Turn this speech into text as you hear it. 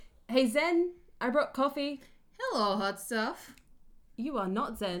Hey Zen, I brought coffee. Hello, hot stuff. You are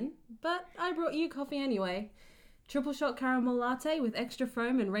not Zen, but I brought you coffee anyway. Triple shot caramel latte with extra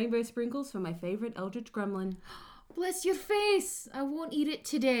foam and rainbow sprinkles for my favourite Eldritch Gremlin. Bless your face. I won't eat it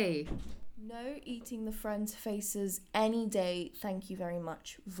today. No eating the friends' faces any day, thank you very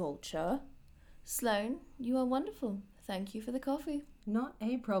much, Vulture. Sloane, you are wonderful. Thank you for the coffee. Not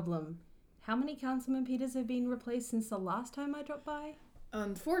a problem. How many Councilman Peters have been replaced since the last time I dropped by?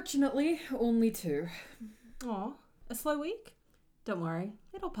 Unfortunately, only 2. Aw, a slow week? Don't worry,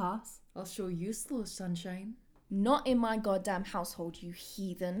 it'll pass. I'll show you slow, sunshine. Not in my goddamn household, you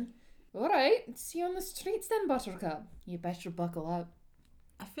heathen. Alright, see you on the streets then, Buttercup. You better buckle up.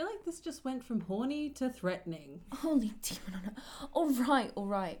 I feel like this just went from horny to threatening. Holy demon on it.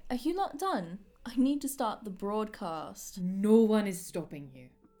 Alright. Are you not done? I need to start the broadcast. No one is stopping you.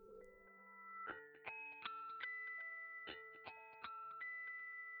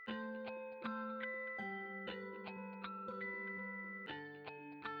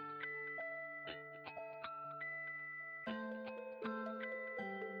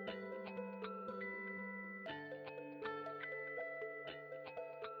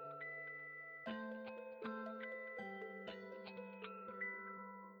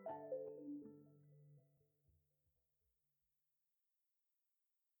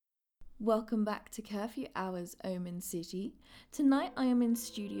 Welcome back to Curfew Hours, Omen City. Tonight I am in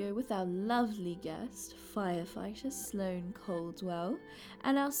studio with our lovely guest, firefighter Sloane Coldwell,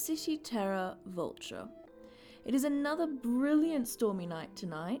 and our city terror, Vulture. It is another brilliant stormy night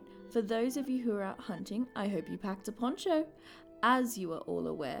tonight. For those of you who are out hunting, I hope you packed a poncho. As you are all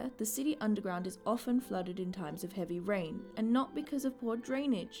aware, the city underground is often flooded in times of heavy rain, and not because of poor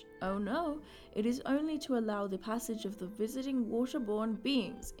drainage. Oh no, it is only to allow the passage of the visiting waterborne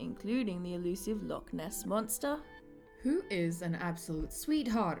beings, including the elusive Loch Ness Monster. Who is an absolute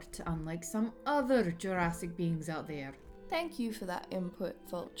sweetheart, unlike some other Jurassic beings out there. Thank you for that input,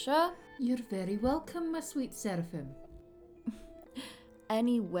 Vulture. You're very welcome, my sweet Seraphim.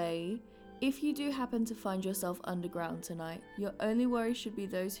 Anyway, if you do happen to find yourself underground tonight, your only worry should be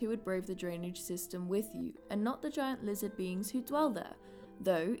those who would brave the drainage system with you, and not the giant lizard beings who dwell there.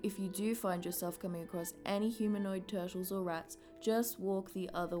 Though, if you do find yourself coming across any humanoid turtles or rats, just walk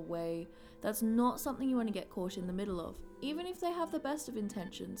the other way. That's not something you want to get caught in the middle of. Even if they have the best of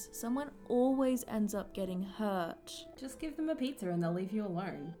intentions, someone always ends up getting hurt. Just give them a pizza and they'll leave you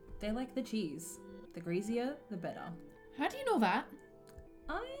alone. They like the cheese. The greasier, the better. How do you know that?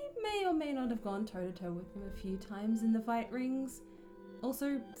 I may or may not have gone toe-to-toe with them a few times in the fight rings.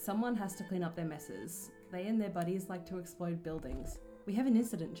 Also, someone has to clean up their messes. They and their buddies like to explode buildings. We have an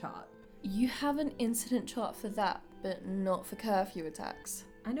incident chart. You have an incident chart for that, but not for curfew attacks.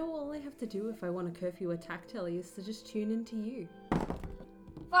 I know all I have to do if I want a curfew attack, Telly, is to just tune into you.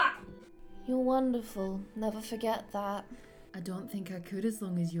 You're wonderful. Never forget that. I don't think I could as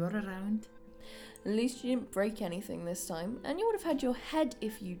long as you're around. At least you didn't break anything this time, and you would have had your head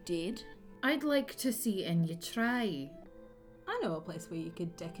if you did. I'd like to see and you try. I know a place where you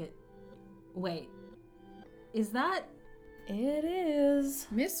could deck it. Wait, is that... It is.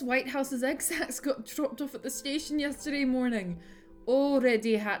 Miss Whitehouse's egg sacs got dropped off at the station yesterday morning.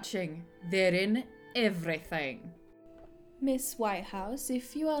 Already hatching. They're in everything. Miss Whitehouse,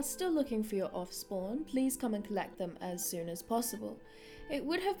 if you are still looking for your offspawn, please come and collect them as soon as possible. It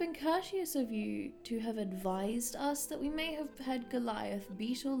would have been courteous of you to have advised us that we may have had Goliath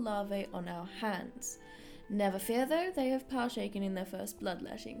beetle larvae on our hands. Never fear though, they have partaken in their first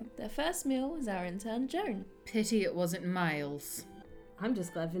bloodletting. Their first meal was our intern Joan. Pity it wasn't Miles. I'm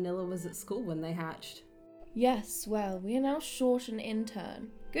just glad Vanilla was at school when they hatched. Yes, well, we are now short an intern.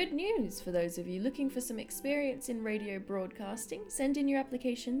 Good news for those of you looking for some experience in radio broadcasting. Send in your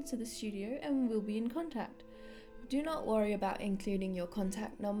application to the studio and we'll be in contact. Do not worry about including your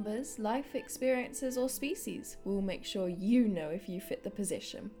contact numbers, life experiences or species. We'll make sure you know if you fit the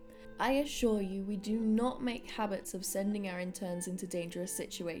position. I assure you we do not make habits of sending our interns into dangerous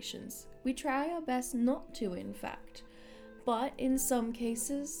situations. We try our best not to, in fact. But in some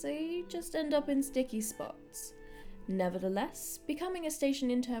cases, they just end up in sticky spots. Nevertheless, becoming a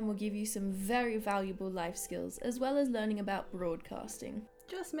station intern will give you some very valuable life skills as well as learning about broadcasting.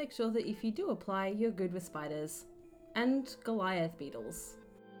 Just make sure that if you do apply, you're good with spiders. And Goliath beetles.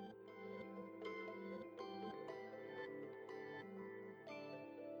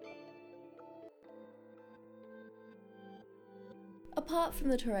 Apart from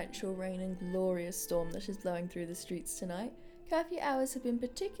the torrential rain and glorious storm that is blowing through the streets tonight, curfew hours have been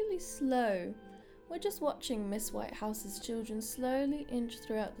particularly slow. We're just watching Miss Whitehouse's children slowly inch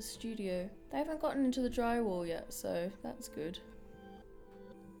throughout the studio. They haven't gotten into the drywall yet, so that's good.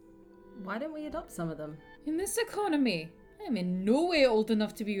 Why don't we adopt some of them? In this economy, I am in no way old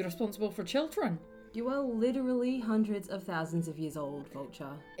enough to be responsible for children. You are literally hundreds of thousands of years old,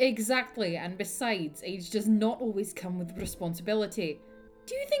 Vulture. Exactly, and besides, age does not always come with responsibility.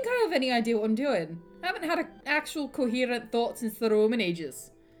 Do you think I have any idea what I'm doing? I haven't had an actual coherent thought since the Roman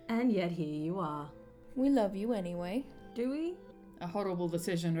ages. And yet here you are. We love you anyway. Do we? A horrible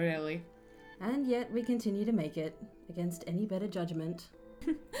decision, really. And yet we continue to make it, against any better judgment.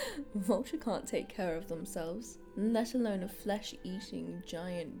 Vulture can't take care of themselves, let alone a flesh-eating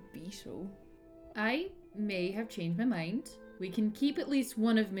giant beetle. I may have changed my mind. We can keep at least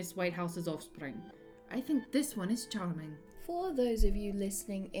one of Miss Whitehouse's offspring. I think this one is charming. For those of you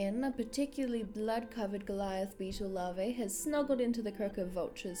listening in, a particularly blood-covered Goliath beetle larvae has snuggled into the crook of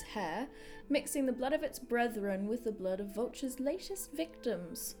Vulture's hair, mixing the blood of its brethren with the blood of Vulture's latest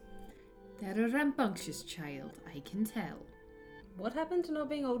victims. They're a rambunctious child, I can tell. What happened to not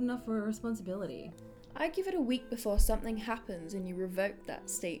being old enough for a responsibility? I give it a week before something happens and you revoke that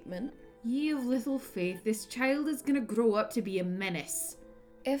statement. Ye of little faith, this child is gonna grow up to be a menace.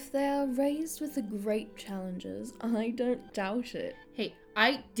 If they are raised with the great challenges, I don't doubt it. Hey,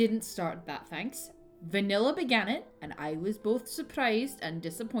 I didn't start that, thanks. Vanilla began it, and I was both surprised and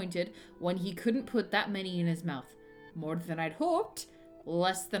disappointed when he couldn't put that many in his mouth. More than I'd hoped,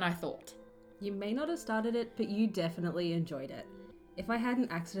 less than I thought. You may not have started it, but you definitely enjoyed it. If I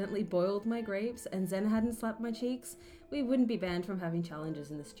hadn't accidentally boiled my grapes and Zen hadn't slapped my cheeks, we wouldn't be banned from having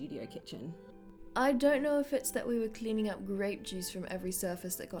challenges in the studio kitchen. I don't know if it's that we were cleaning up grape juice from every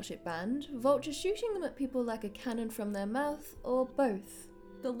surface that got it banned, Vulture shooting them at people like a cannon from their mouth, or both.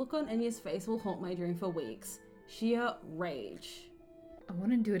 The look on Enya's face will haunt my dream for weeks. Sheer rage. I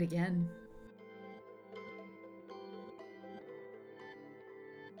want to do it again.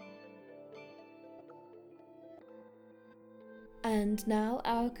 And now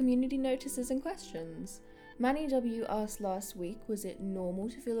our community notices and questions. Manny W asked last week, was it normal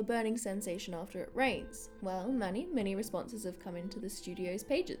to feel a burning sensation after it rains? Well, Manny, many responses have come into the studio's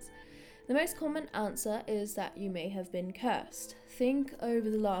pages. The most common answer is that you may have been cursed. Think over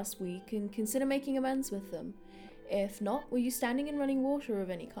the last week and consider making amends with them. If not, were you standing in running water of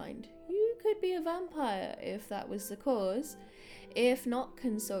any kind? You could be a vampire if that was the cause. If not,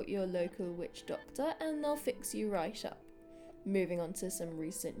 consult your local witch doctor and they'll fix you right up. Moving on to some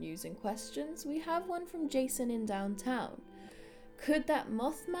recent news and questions, we have one from Jason in downtown. Could that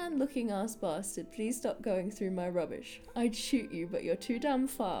Mothman looking ass bastard please stop going through my rubbish? I'd shoot you, but you're too damn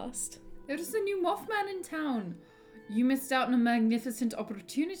fast. There's a new Mothman in town. You missed out on a magnificent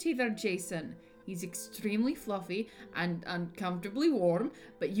opportunity there, Jason. He's extremely fluffy and uncomfortably warm,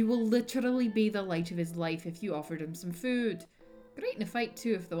 but you will literally be the light of his life if you offered him some food. Great in a fight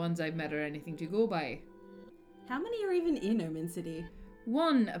too if the ones I've met are anything to go by. How many are even in Omen City?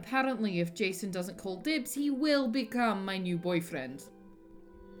 One, apparently if Jason doesn't call dibs, he will become my new boyfriend.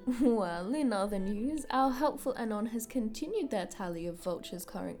 Well, in other news, our helpful Anon has continued their tally of Vulture's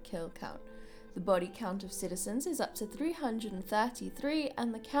current kill count. The body count of citizens is up to 333,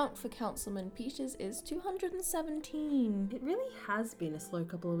 and the count for Councilman Peters is 217. It really has been a slow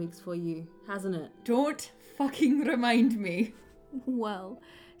couple of weeks for you, hasn't it? Don't fucking remind me. Well,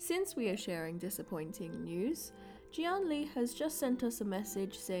 since we are sharing disappointing news, Jian Li has just sent us a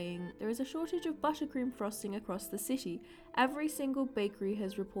message saying there is a shortage of buttercream frosting across the city. Every single bakery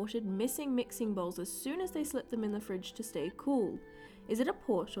has reported missing mixing bowls as soon as they slip them in the fridge to stay cool. Is it a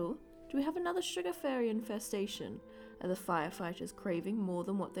portal? Do we have another sugar fairy infestation? Are the firefighters craving more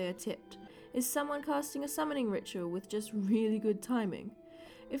than what they are tipped? Is someone casting a summoning ritual with just really good timing?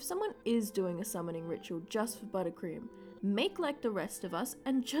 If someone is doing a summoning ritual just for buttercream, make like the rest of us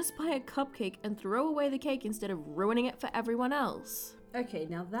and just buy a cupcake and throw away the cake instead of ruining it for everyone else. Okay,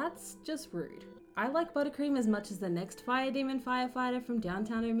 now that's just rude. I like buttercream as much as the next fire demon firefighter from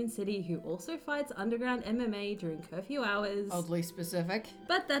downtown Omen City who also fights underground MMA during curfew hours. Oddly specific.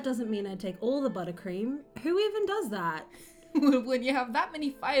 But that doesn't mean I take all the buttercream. Who even does that? When you have that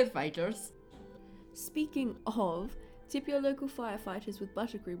many firefighters. Speaking of, tip your local firefighters with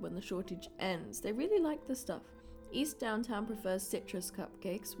buttercream when the shortage ends. They really like the stuff. East Downtown prefers citrus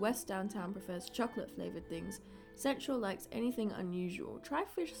cupcakes, West Downtown prefers chocolate flavoured things, Central likes anything unusual. Try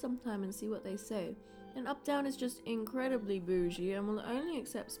fish sometime and see what they say. And Uptown is just incredibly bougie and will only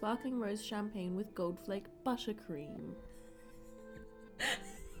accept sparkling rose champagne with Goldflake buttercream.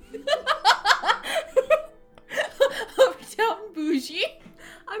 Uptown bougie?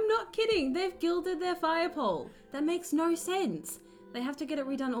 I'm not kidding, they've gilded their fire pole. That makes no sense. They have to get it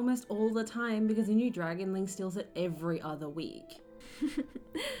redone almost all the time because a new Dragonling steals it every other week.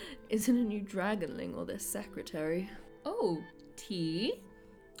 Isn't a new Dragonling or their secretary? Oh, tea?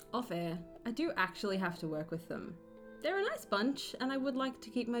 Off air, I do actually have to work with them. They're a nice bunch, and I would like to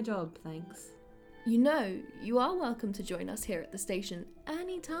keep my job, thanks. You know, you are welcome to join us here at the station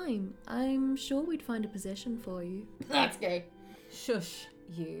anytime. I'm sure we'd find a position for you. That's gay. Shush,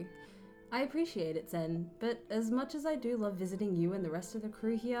 you. I appreciate it, Zen, but as much as I do love visiting you and the rest of the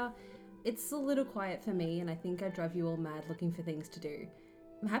crew here, it's a little quiet for me, and I think I drive you all mad looking for things to do.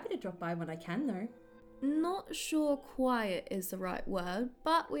 I'm happy to drop by when I can, though. Not sure quiet is the right word,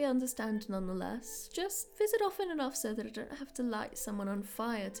 but we understand nonetheless. Just visit often enough so that I don't have to light someone on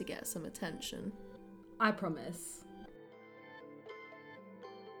fire to get some attention. I promise.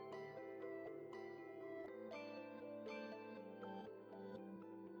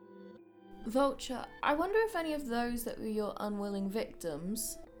 Vulture, I wonder if any of those that were your unwilling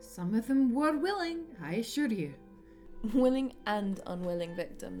victims, Some of them were willing, I assure you. willing and unwilling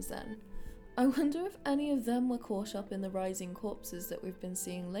victims then, I wonder if any of them were caught up in the rising corpses that we've been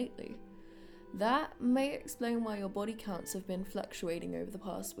seeing lately. That may explain why your body counts have been fluctuating over the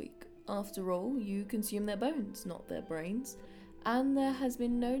past week. After all, you consume their bones, not their brains, and there has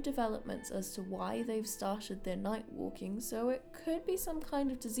been no developments as to why they've started their night walking, so it could be some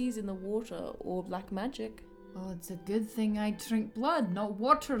kind of disease in the water or black magic. Well, it's a good thing I drink blood, not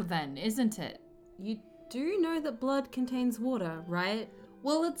water then, isn't it? You do know that blood contains water, right?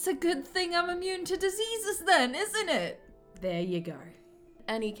 Well, it's a good thing I'm immune to diseases then, isn't it? There you go.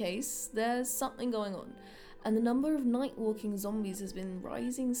 Any case, there's something going on, and the number of night-walking zombies has been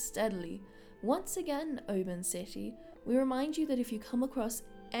rising steadily. Once again, Oban City, we remind you that if you come across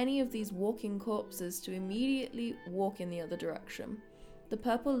any of these walking corpses to immediately walk in the other direction. The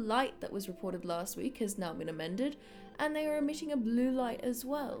purple light that was reported last week has now been amended, and they are emitting a blue light as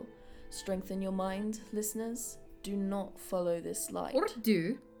well. Strengthen your mind, listeners. Do not follow this light. Or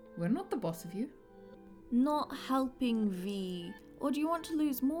do. We're not the boss of you. Not helping V. Or do you want to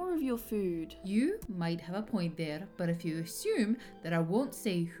lose more of your food? You might have a point there, but if you assume that I won't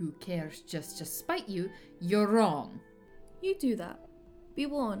say who cares just to spite you, you're wrong. You do that. Be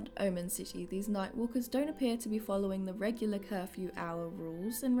warned, Omen City, these Nightwalkers don't appear to be following the regular curfew hour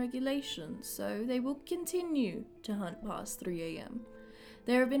rules and regulations, so they will continue to hunt past 3 a.m.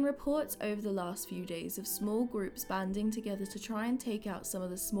 There have been reports over the last few days of small groups banding together to try and take out some of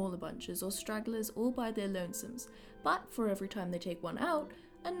the smaller bunches or stragglers all by their lonesomes, but for every time they take one out,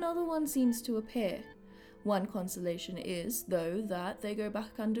 another one seems to appear. One consolation is, though, that they go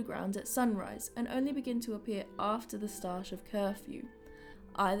back underground at sunrise and only begin to appear after the start of curfew.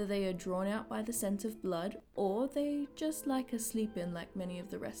 Either they are drawn out by the scent of blood, or they just like a sleep-in like many of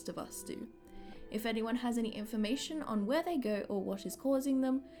the rest of us do. If anyone has any information on where they go or what is causing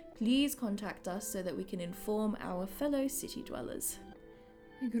them, please contact us so that we can inform our fellow city dwellers.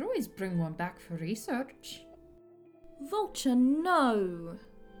 You could always bring one back for research. Vulture, no!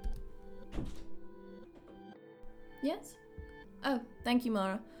 Yes? Oh, thank you,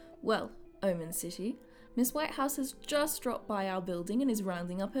 Mara. Well, Omen City, Miss Whitehouse has just dropped by our building and is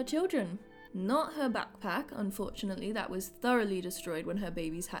rounding up her children. Not her backpack, unfortunately, that was thoroughly destroyed when her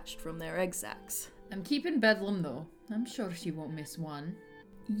babies hatched from their egg sacs. I'm keeping Bedlam though. I'm sure she won't miss one.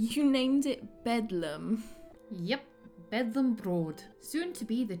 You named it Bedlam. Yep, Bedlam Broad, soon to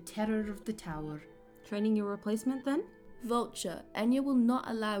be the terror of the tower. Training your replacement then? Vulture, Enya will not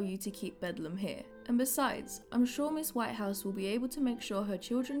allow you to keep Bedlam here. And besides, I'm sure Miss Whitehouse will be able to make sure her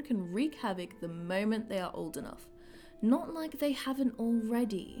children can wreak havoc the moment they are old enough. Not like they haven't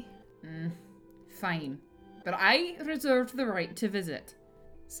already. Fine. But I reserve the right to visit.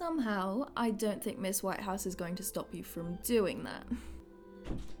 Somehow, I don't think Miss Whitehouse is going to stop you from doing that.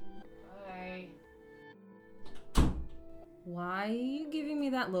 Bye. Why are you giving me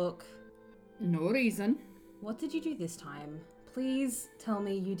that look? No reason. What did you do this time? Please tell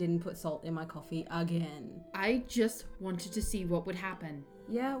me you didn't put salt in my coffee again. I just wanted to see what would happen.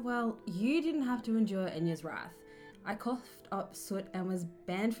 Yeah, well, you didn't have to endure Enya's wrath. I coughed up soot and was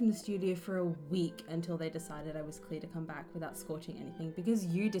banned from the studio for a week until they decided I was clear to come back without scorching anything because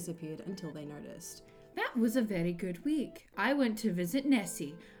you disappeared until they noticed. That was a very good week. I went to visit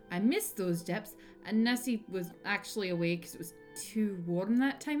Nessie. I missed those depths, and Nessie was actually away because it was too warm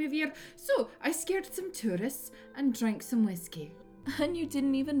that time of year. So I scared some tourists and drank some whiskey. And you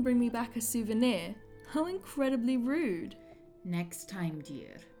didn't even bring me back a souvenir. How incredibly rude. Next time,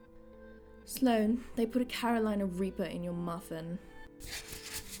 dear. Sloane, they put a Carolina Reaper in your muffin.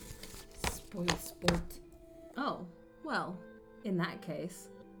 Spoil sport. Oh, well, in that case.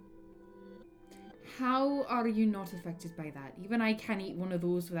 How are you not affected by that? Even I can't eat one of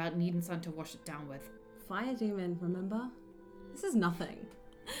those without needing something to wash it down with. Fire demon, remember? This is nothing.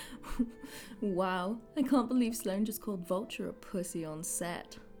 Wow, I can't believe Sloane just called Vulture a pussy on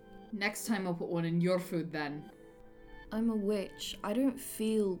set. Next time I'll put one in your food then. I'm a witch. I don't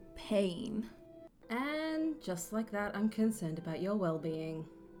feel pain. And just like that, I'm concerned about your well-being.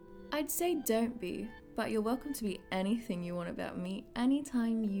 I'd say don't be, but you're welcome to be anything you want about me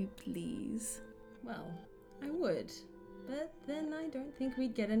anytime you please. Well, I would, but then I don't think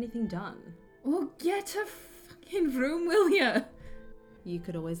we'd get anything done. Well, get a fucking room, will ya? You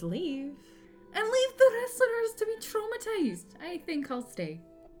could always leave. And leave the rest of us to be traumatized. I think I'll stay.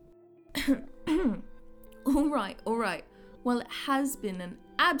 All right. Well, it has been an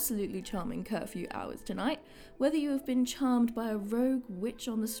absolutely charming curfew hours tonight, whether you have been charmed by a rogue witch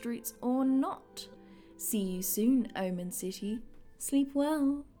on the streets or not. See you soon, Omen City. Sleep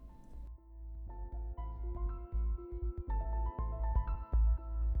well.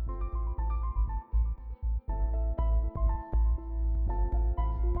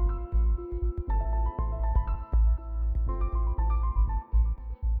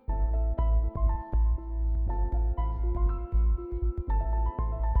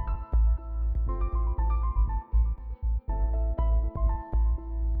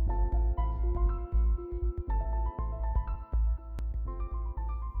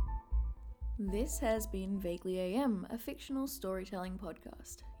 This has been Vaguely AM, a fictional storytelling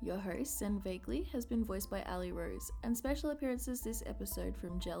podcast. Your host, Zen Vaguely, has been voiced by Ali Rose, and special appearances this episode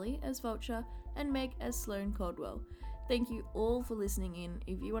from Jelly as Vulture and Meg as Sloane Caldwell. Thank you all for listening in.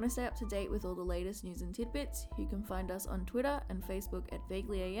 If you want to stay up to date with all the latest news and tidbits, you can find us on Twitter and Facebook at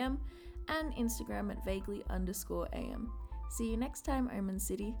Vaguely AM and Instagram at Vaguely_AM. See you next time, Omen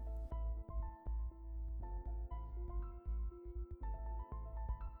City.